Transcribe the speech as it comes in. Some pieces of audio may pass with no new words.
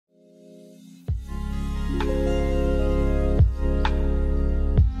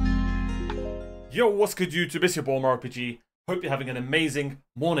Yo, what's good YouTube? It's your boy OmarioRpg. Hope you're having an amazing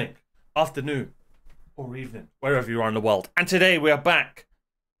morning, afternoon, or evening, wherever you are in the world. And today we are back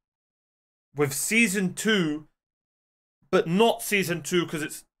with Season 2, but not Season 2 because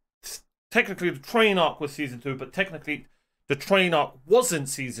it's technically the train arc was Season 2, but technically the train arc wasn't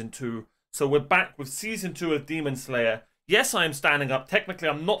Season 2. So we're back with Season 2 of Demonslayer. Yes, I am standing up. Technically,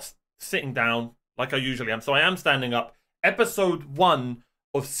 I'm not sitting down like I usually am, so I am standing up. Episode 1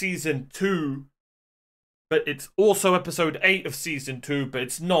 of Season 2. But it's also episode 8 of Season 2, but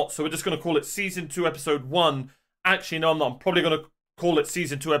it's not. So we're just going to call it Season 2, Episode 1. Actually, no, I'm not. I'm probably going to call it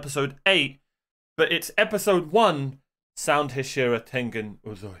Season 2, Episode 8. But it's Episode 1, Sound Hashira Tengen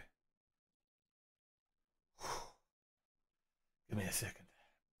Uzoi. Give me a second.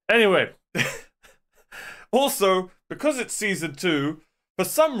 Anyway. Also, because it's Season 2, for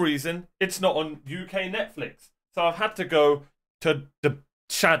some reason, it's not on UK Netflix. So I've had to go to the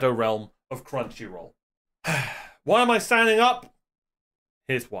shadow realm of Crunchyroll. Why am I standing up?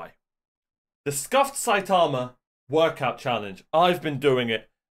 Here's why. The Scuffed Saitama workout challenge. I've been doing it,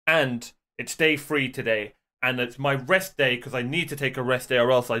 and it's day 3 today, and it's my rest day because I need to take a rest day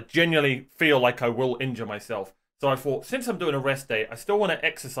or else I genuinely feel like I will injure myself. So I thought, since I'm doing a rest day, I still want to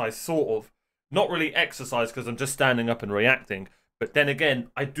exercise, sort of. Not really exercise because I'm just standing up and reacting, but then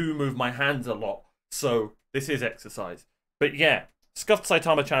again, I do move my hands a lot, so this is exercise. But yeah, Scuffed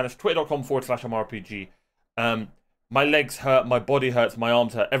Saitama challenge, twitter.com/OmarioRpg. My legs hurt, my body hurts, my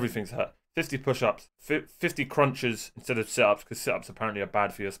arms hurt, everything's hurt. 50 push-ups, 50 crunches instead of sit-ups, because sit-ups apparently are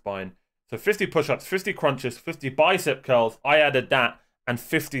bad for your spine. So 50 push-ups, 50 crunches, 50 bicep curls, I added that, and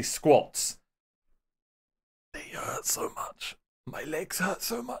 50 squats. They hurt so much. My legs hurt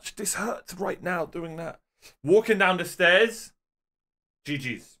so much. This hurts right now doing that. Walking down the stairs,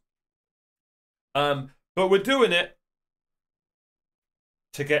 GG's. But we're doing it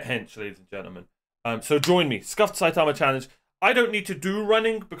to get hench, ladies and gentlemen. So join me. Scuffed Saitama challenge. I don't need to do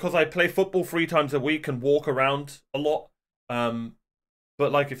running because I play football 3 times a week and walk around a lot.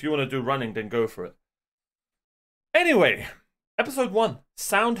 But like if you want to do running, then go for it. Anyway, episode 1.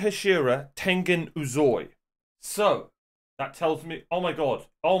 Sound Hashira Tengen Uzoi. So, that tells me, oh my god,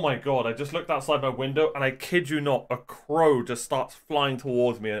 I just looked outside my window and I kid you not, a crow just starts flying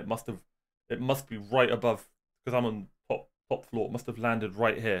towards me and it must be right above, because I'm on top floor, it must have landed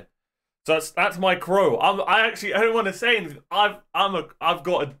right here. So that's my crow. I don't want to say anything. I am a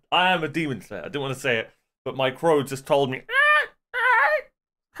demon slayer. I didn't want to say it, but my crow just told me,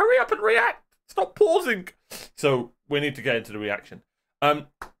 hurry up and react. Stop pausing. So we need to get into the reaction.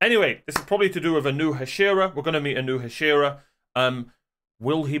 Anyway, this is probably to do with a new Hashira. We're going to meet a new Hashira.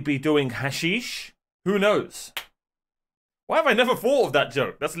 Will he be doing hashish? Who knows? Why have I never thought of that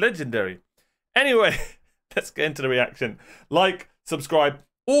joke? That's legendary. Anyway, let's get into the reaction. Like, subscribe.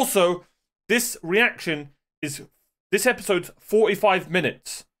 Also, this reaction is, this episode's 45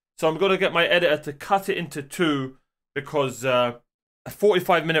 minutes. So I'm going to get my editor to cut it into 2 because a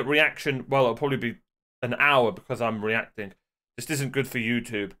 45-minute reaction, well, it'll probably be an hour because I'm reacting. This isn't good for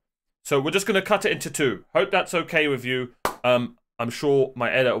YouTube. So we're just going to cut it into 2. Hope that's okay with you. I'm sure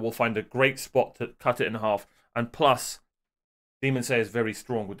my editor will find a great spot to cut it in half. And plus, Demon Slayer is very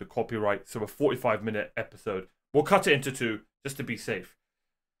strong with the copyright. So a 45-minute episode. We'll cut it into 2 just to be safe.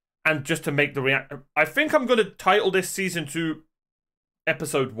 And just to make the reaction, I think I'm going to title this Season 2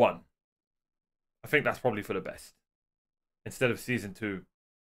 Episode 1. I think that's probably for the best. Instead of Season 2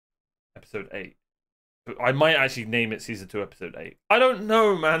 Episode 8. But I might actually name it Season 2 Episode 8. I don't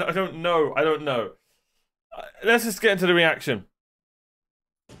know, man. I don't know. Let's just get into the reaction.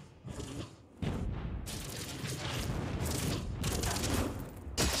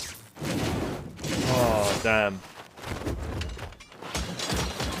 Oh, damn.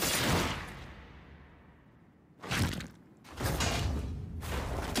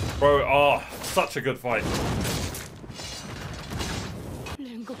 Bro, oh, such a good fight.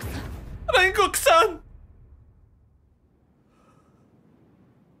 Rengok-san!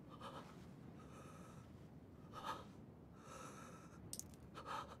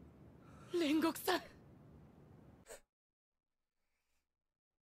 Rengok-san.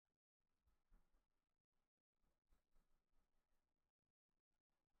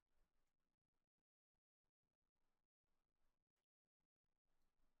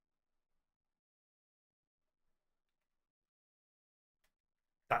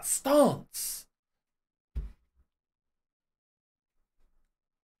 That stance.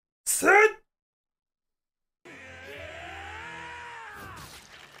 Sit.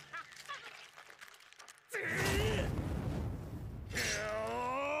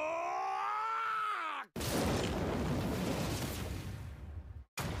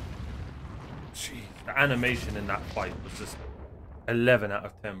 The animation in that fight was just 11 out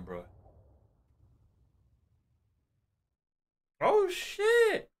of 10, bro. Oh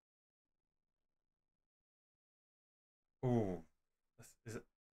shit! Ooh, is it?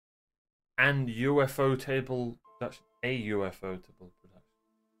 And UFO table production, a UFO table production.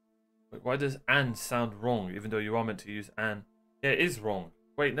 Wait, why does "and" sound wrong? Even though you are meant to use "and." Yeah, it is wrong.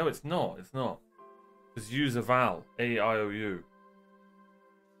 Wait, no, it's not. It's not. Just use a vowel. A-I-O-U.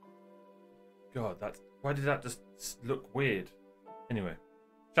 God, that's... Why did that just look weird? Anyway.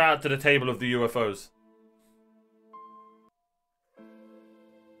 Shout out to the table of the UFOs.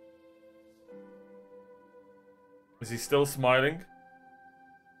 Is he still smiling?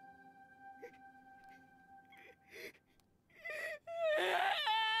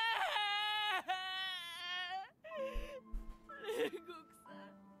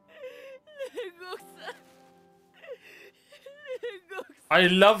 I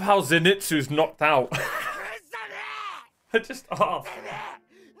love how Zenitsu's knocked out. I just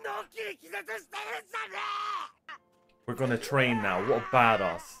We're gonna train now. What a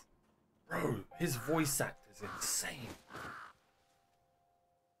badass. Bro, his voice act is insane.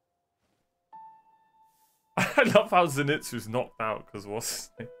 I love how Zenitsu's knocked out because what's his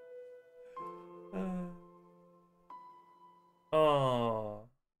name? Oh.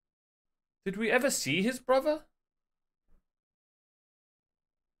 Did we ever see his brother?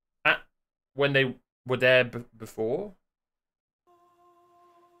 When they were there before?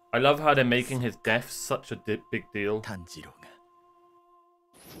 I love how they're making his death such a big deal.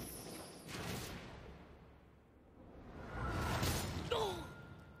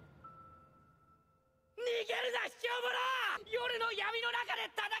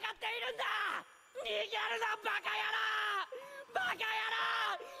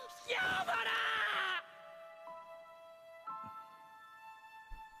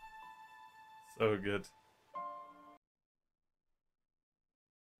 So good.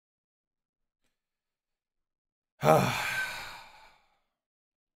 I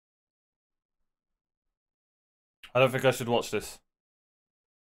don't think I should watch this.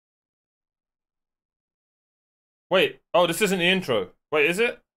 Wait. Oh, this isn't the intro. Wait, is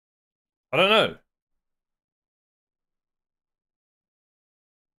it? I don't know.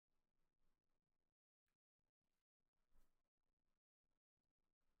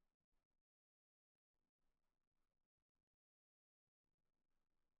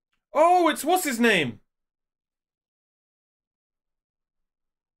 Oh, it's what's his name?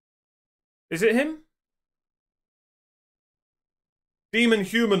 Is it him? Demon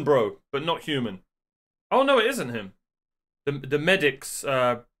human bro, but not human. Oh no, it isn't him. The medic's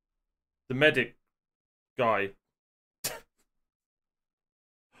the medic guy.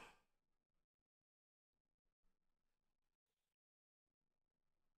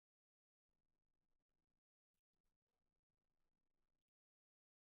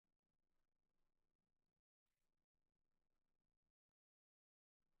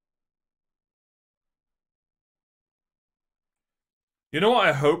 You know what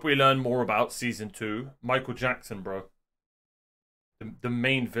I hope we learn more about season 2? Michael Jackson, bro. The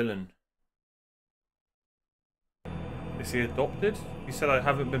main villain. Is he adopted? He said I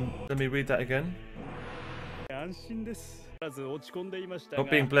haven't been... Let me read that again. Not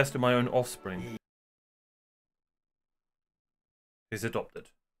being blessed with my own offspring. He's adopted.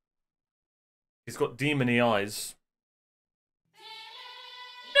 He's got demony eyes.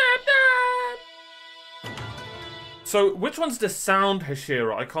 So, which one's the sound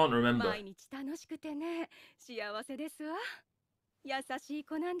Hashira? I can't remember.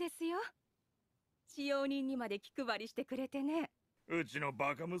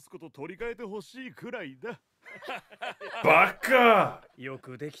 Baka! よ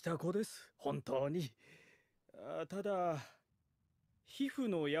くできた子です。本当に。ただ、皮膚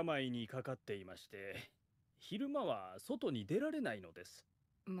の病にかかっていまして、昼間は外に出られないのです。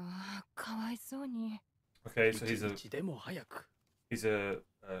まあ、かわいそうに。Okay, so he's a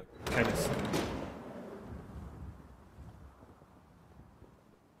chemist.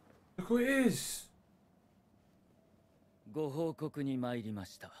 Look who it is. ご報告に参りま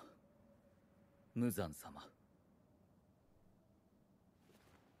した。無惨様。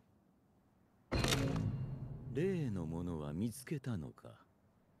例のものは見つけたのか。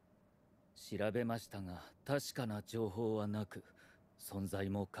調べましたが、確かな情報はなく、存在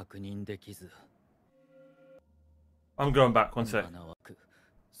も確認できず。I'm going back, one sec. Have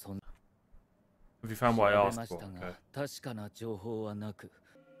you found what I asked for? Okay.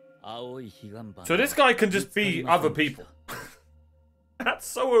 So this guy can just be other people. That's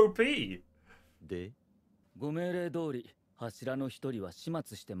so OP. で、ご命令通り、柱の一人は始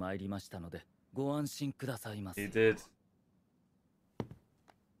末して参りましたので、ご安心くださいま He せ。 did.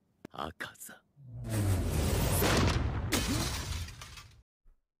 赤座。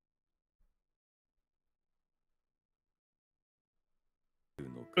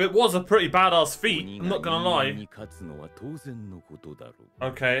 It was a pretty badass feat, I'm not gonna lie. に勝つのは当然のことだろう。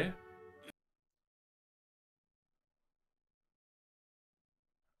 Okay.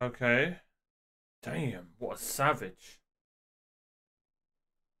 Okay. Damn, what a savage.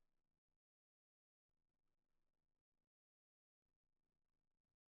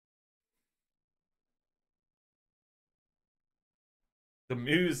 The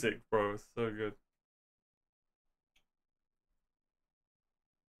music, bro, is so good.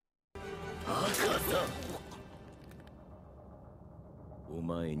 赤座。お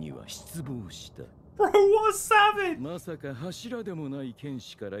前には失望した。 Bro, what a savage! まさか柱でもない剣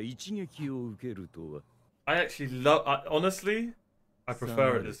士から一撃を受けるとは。 I actually love... honestly, I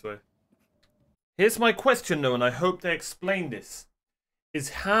prefer it this way. Here's my question, though, and I hope they explain this.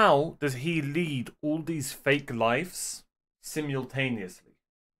 Is how does he lead all these fake lives simultaneously?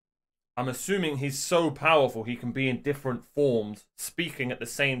 I'm assuming he's so powerful he can be in different forms, speaking at the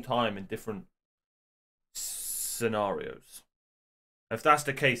same time in different scenarios. If that's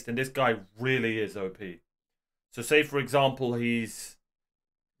the case, then this guy really is OP. So say, for example, he's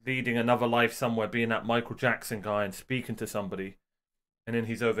leading another life somewhere, being that Michael Jackson guy and speaking to somebody, and then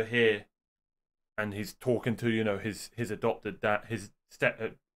he's over here and he's talking to, you know, his adopted dad, his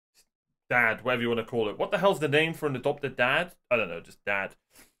dad, whatever you want to call it. What the hell's the name for an adopted dad? I don't know, just dad.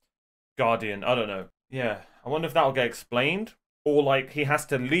 Guardian, I don't know. Yeah, I wonder if that'll get explained. Or like he has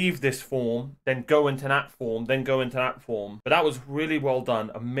to leave this form, then go into that form, then go into that form. But that was really well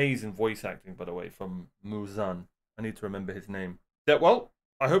done. Amazing voice acting, by the way, from Muzan. I need to remember his name. Yeah, well,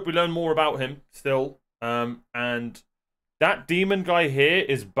 I hope we learn more about him still. And that demon guy here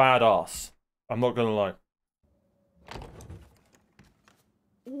is badass. I'm not gonna lie.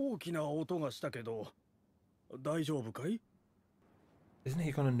 大きな音がしたけど、大丈夫かい？ Isn't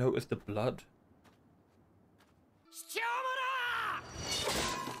he gonna notice the blood? 卑怯者！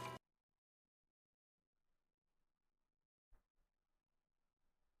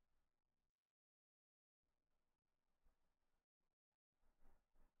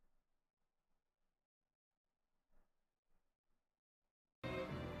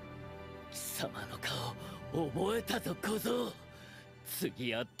 貴様の顔覚えたぞ小僧。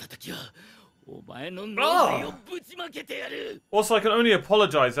次会った時はお前の脳髄をぶちまけてやる。 Also, I can only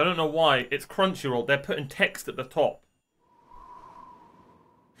apologize. I don't know why. It's Crunchyroll. They're putting text at the top.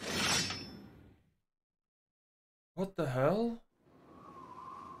 What the hell?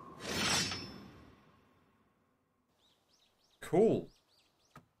 Cool.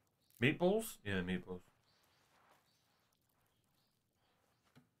 Meatballs? Yeah, meatballs.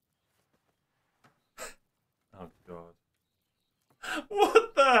 Oh, God.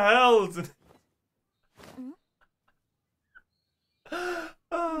 What the hell?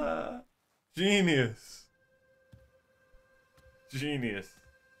 Genius. Genius.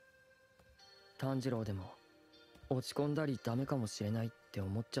 炭治郎でも落ち込んだりダメかもしれないって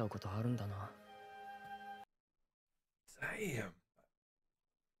思っちゃうことあるんだな。Damn.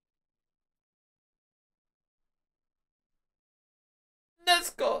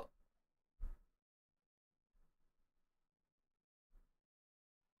 Let's go.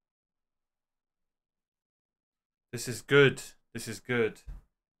 This is good. This is good.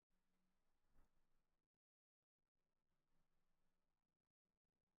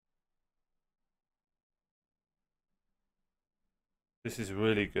 This is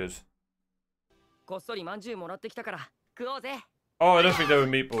really good. こっそりまんじゅうもらってきたから食おうぜ。 Oh, I don't think they were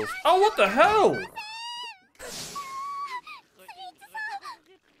meatballs. Oh, what the hell?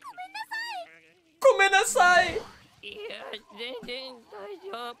 Gomenasai! いや、全然大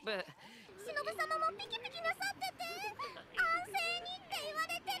丈夫。忍様もピキピキなさってて安静にって言わ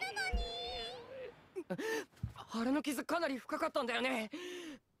れてるのに。腹の傷かなり深かったんだよね。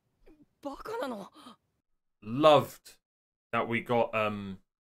バカなの。 Loved that we got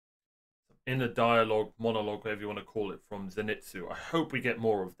inner dialogue, monologue, whatever you want to call it, from Zenitsu. I hope we get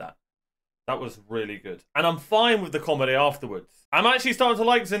more of that. That was really good. And I'm fine with the comedy afterwards. I'm actually starting to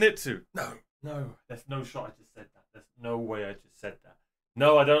like Zenitsu. No, there's no shot I just said that. There's no way I just said that.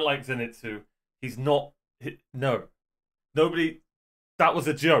 No, I don't like Zenitsu. He's not... no. Nobody... That was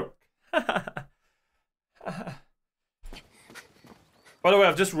a joke. By the way,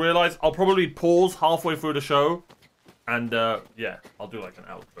 I've just realized I'll probably pause halfway through the show. And, yeah, I'll do like an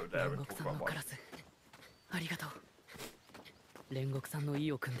outro there and talk about why. ありがとう。煉獄さんの意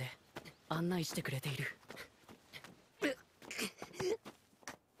を組んで案内してくれている。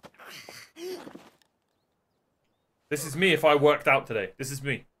This is me if I worked out today. This is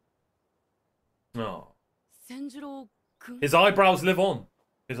me. Oh. 千次郎君 His eyebrows live on.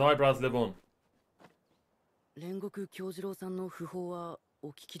 His eyebrows live on. 煉獄京次郎さんの訃報は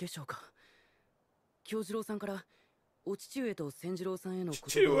お聞きでしょうか。京次郎さんからお父上と千次郎さんへの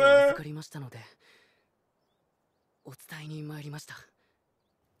言葉を預かりましたのでお伝えに参りました。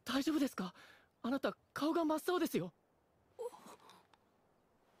大丈夫ですか？あなた顔が真っ青ですよ。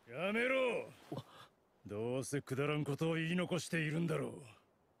やめろ。どうせくだらんことを言い残しているんだろう。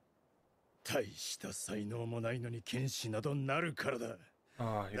大した才能もないのに剣士などなるからだ。だ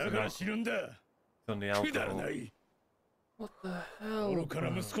から死ぬんだ。くだらない。愚かな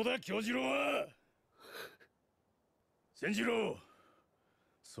息子だ、京次郎は。千次郎、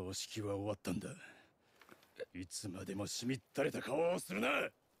葬式は終わったんだ。いつまでもしみったれた顔をするな。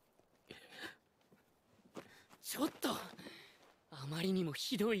ちょっとあまりにも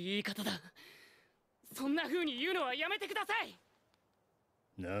ひどい言い方だ。そんな風に言うのはやめてください。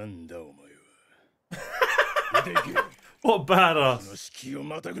なんだお前は。出て行け。What badass. の敷居を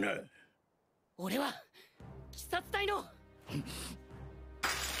またぐな。俺は鬼殺隊の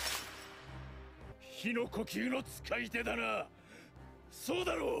火の呼吸の使い手だな。そう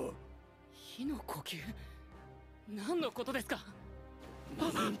だろう。火の呼吸？何のことですか？具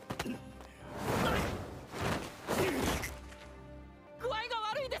合が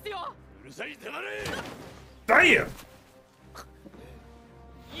悪いですよ。うるさい、黙れ。Damn!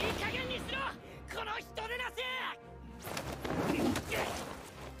 いい加減にしろ、この人でなし。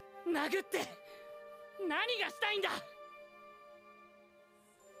殴って何がしたいんだ。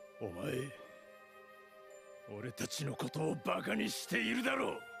お前、俺たちのことをバカにしているだ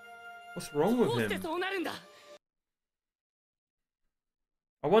ろう。What's wrong with どうして him? そうなるんだ。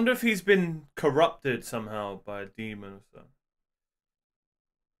I wonder if he's been corrupted somehow by a demon or something.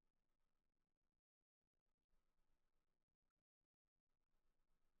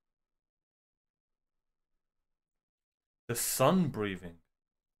 The sun breathing.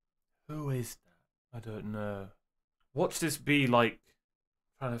 Who is that? I don't know. Watch this be like.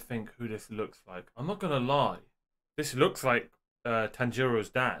 I'm trying to think who this looks like. I'm not gonna lie. This looks like Tanjiro's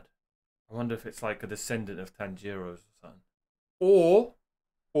dad. I wonder if it's like a descendant of Tanjiro's son. Or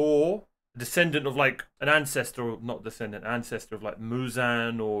a descendant of like an ancestor, not descendant, ancestor of like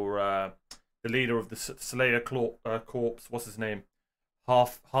Muzan or the leader of the Slayer Corps. What's his name?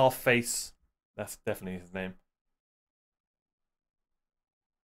 Half Face. That's definitely his name.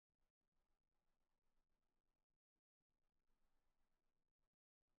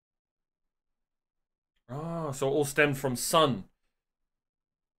 Ah, so it all stemmed from Sun.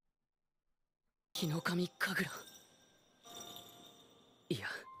 日の神神楽。いや。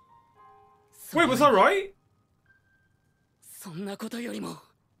 Wait, was that right? そんなことよりも。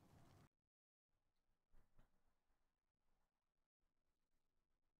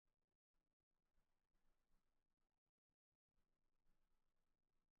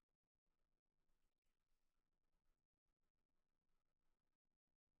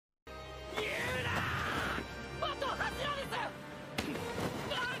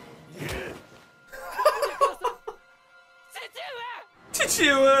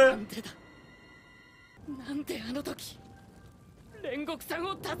なんであの時煉獄さん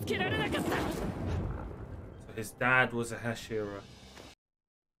を助けられなかった。 So his dad was a Hashira.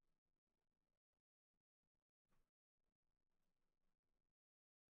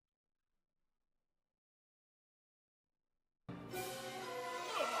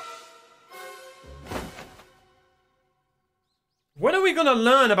 When are we gonna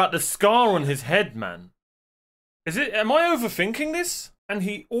learn about the scar on his head, man? Am I overthinking this? And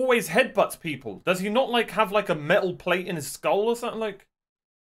he always headbutts people. Does he not like have like a metal plate in his skull or something like?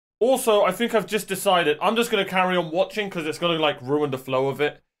 Also, I think I've just decided I'm just gonna carry on watching because it's gonna like ruin the flow of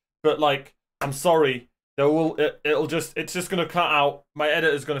it. But like, I'm sorry. It's just gonna cut out. My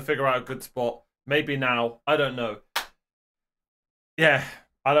editor's gonna figure out a good spot. Maybe now. I don't know. Yeah,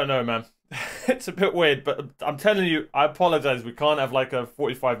 I don't know, man. It's a bit weird, but I'm telling you, I apologize. We can't have like a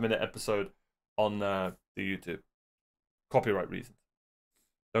 45-minute episode on the YouTube. Copyright reasons.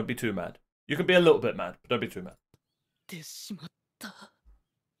 Don't be too mad. You can be a little bit mad, but don't be too mad. てしまった。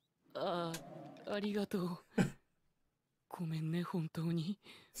ありがとう。ごめんね、本当に。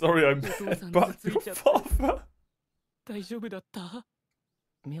 Sorry, I'm headbutting your father. 大丈夫だった？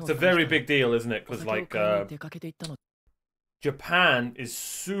 It's a very big deal, isn't it? Because like Japan is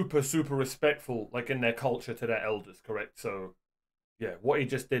super respectful, like in their culture, to their elders. Correct. So yeah, what he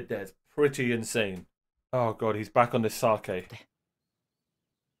just did there is pretty insane. Oh god, he's back on this sake.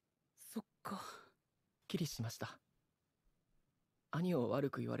 そっか。きりしました。兄を悪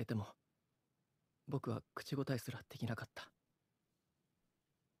く言われても僕は口答えすらできなかった。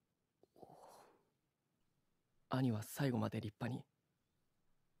兄は最後まで立派に。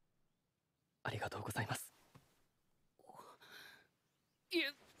ありがとうございます。い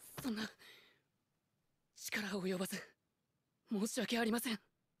え、そんな力及ばず申し訳ありません。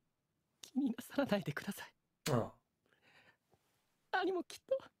気になさらないでください。ああ。兄もきっ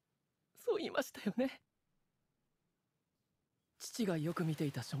とそう言いましたよね。父がよく見て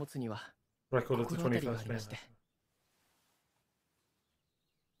いた書物には心当たりがありまして、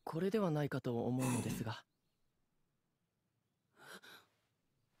これではないかと思うのですが。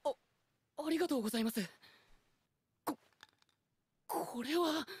ありがとうございます。これ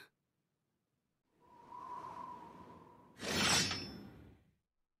は。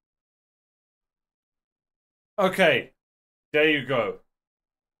Okay, there you go.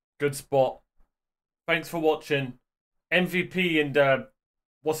 Good spot. Thanks for watching. MVP and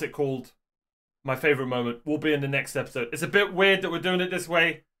what's it called? My favorite moment will be in the next episode. It's a bit weird that we're doing it this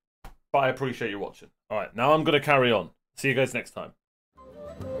way, but I appreciate you watching. All right, now I'm going to carry on. See you guys next time.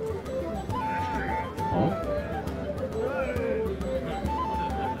 Huh?